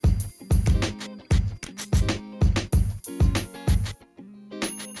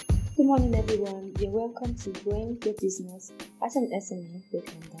morning, everyone. You're welcome to Growing Your Business as an SME with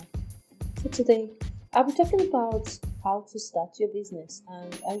Linda. So today, I'll be talking about how to start your business.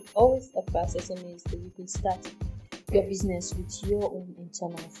 And I always advise SMEs that you can start your business with your own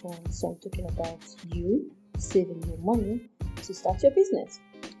internal funds. So I'm talking about you saving your money to start your business.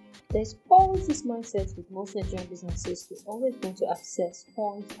 There's always this mindset with most Nigerian businesses to always want to access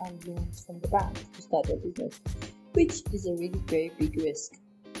funds and loans from the bank to start your business, which is a really very big risk.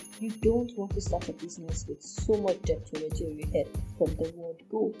 You don't want to start a business with so much debt already on your head from the word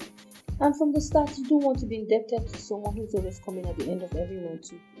go. And from the start, you don't want to be indebted to someone who's always coming at the end of every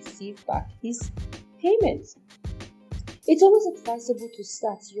month to receive back his payments. It's always advisable to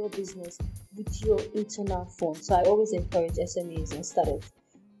start your business with your internal funds. So I always encourage SMEs and startups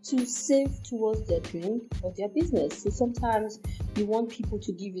to save towards their dream or their business. So sometimes you want people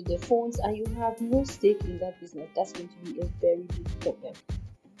to give you their funds and you have no stake in that business. That's going to be a very big problem.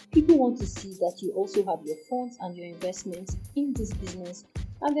 People want to see that you also have your funds and your investments in this business,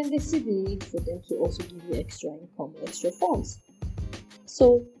 and then they see the need for them to also give you extra income, extra funds.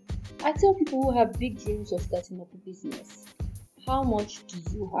 So I tell people who have big dreams of starting up a business, how much do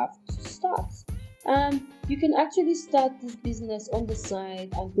you have to start? And you can actually start this business on the side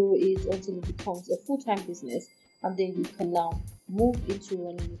and grow it until it becomes a full-time business, and then you can now move into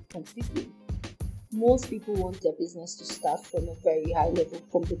running it completely. Most people want their business to start from a very high level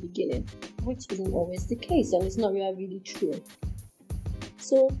from the beginning, which isn't always the case, and it's not really true.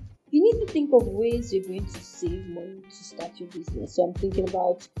 So you need to think of ways you're going to save money to start your business. So I'm thinking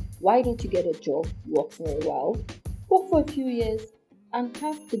about, why don't you get a job, work for a while, work for a few years, and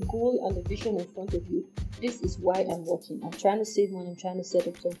have the goal and the vision in front of you. This is why I'm working. I'm trying to save money. I'm trying to set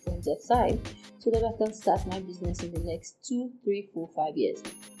up some funds aside so that I can start my business in the next 2, 3, 4, 5 years.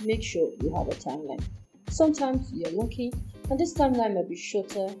 Make sure you have a timeline. Sometimes you're lucky, and this timeline might be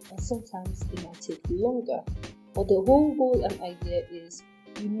shorter, and sometimes it might take longer. But the whole goal and idea is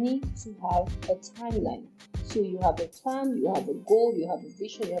you need to have a timeline. So you have a plan, you have a goal, you have a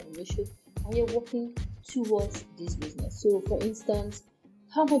vision, you have a mission, and you're working towards this business. So for instance,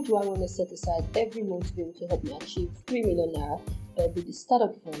 how much do I want to set aside every month to be able to help me achieve 3 million naira? That will be the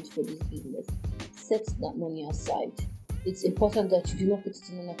startup fund for this business. Set that money aside. It's important that you do not put it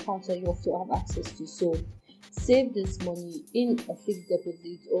in an account that you have to have access to. So save this money in a fixed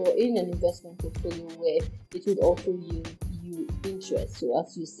deposit or in an investment portfolio where it would also yield you interest. So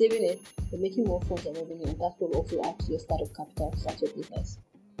as you're saving it, you're making more funds and revenue, and that will also add to your startup capital to start your business.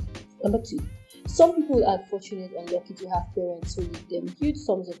 Number 2, some people are fortunate and lucky to have parents who give them huge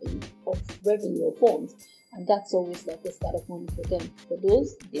sums of revenue or funds, and that's always like a startup money for them. For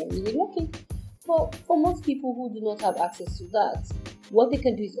those, they are really lucky. But for most people who do not have access to that, what they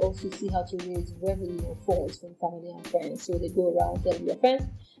can do is also see how to raise revenue or funds from family and friends. So they go around telling their friends,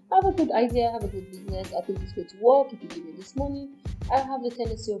 I have a good idea, I have a good business, I think it's going to work. If you give me this money, I have the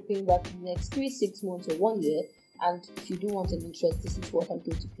tendency of paying back in the next 3, 6 months or 1 year. And if you do want an interest, this is what I'm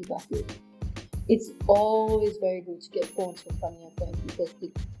going to pay back with. It's always very good to get funds from family and friends because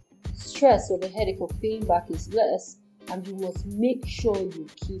the stress or the headache of paying back is less, and you must make sure you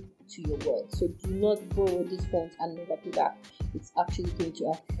keep to your word. So do not borrow these funds and never pay back. It's actually going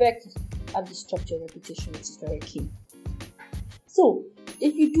to affect and disrupt your reputation, which is very key. So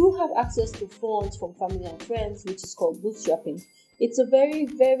if you do have access to funds from family and friends, which is called bootstrapping, it's a very,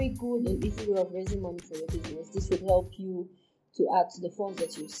 very good and easy way of raising money for your business. This would help you to add to the funds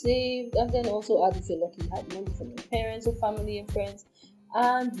that you've saved, and then also add, if you're lucky, you have money from your parents or family and friends,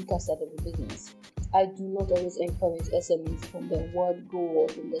 and you can start up a business. I do not always encourage SMEs from the word go or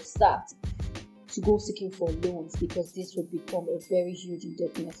from the start to go seeking for loans, because this would become a very huge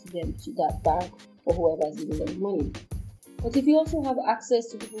indebtedness to them, to that bank or whoever is giving them money. But if you also have access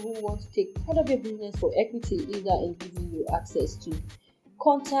to people who want to take part of your business for equity, either in giving you access to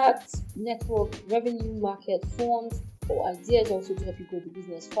contacts, network, revenue, market, funds, or ideas also to help you grow the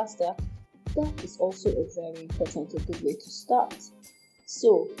business faster, that is also a very important and good way to start.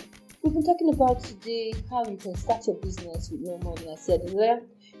 So we've been talking about today how you can start your business with no money. I said earlier,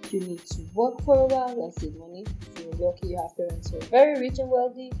 you need to work for a while and save money. If you're lucky, you have parents who are very rich and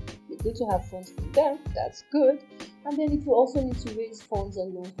wealthy, it's good to have funds from them. That's good. And then if you also need to raise funds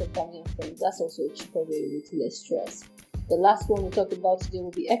and loans from family and friends, that's also a cheaper way with less stress. The last one we'll talk about today will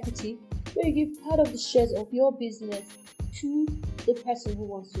be equity, where you give part of the shares of your business to the person who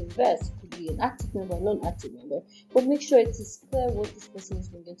wants to invest. Could be an active member, non-active member, but make sure it is clear what this person is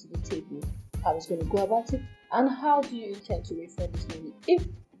bringing to the table, how he's going to go about it, and how do you intend to refund this money if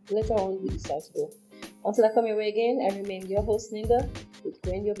later on we decide to go. Until I come your way again, I remain your host, Linda, with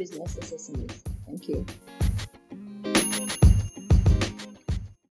Growing Your Business as SMEs. Thank you.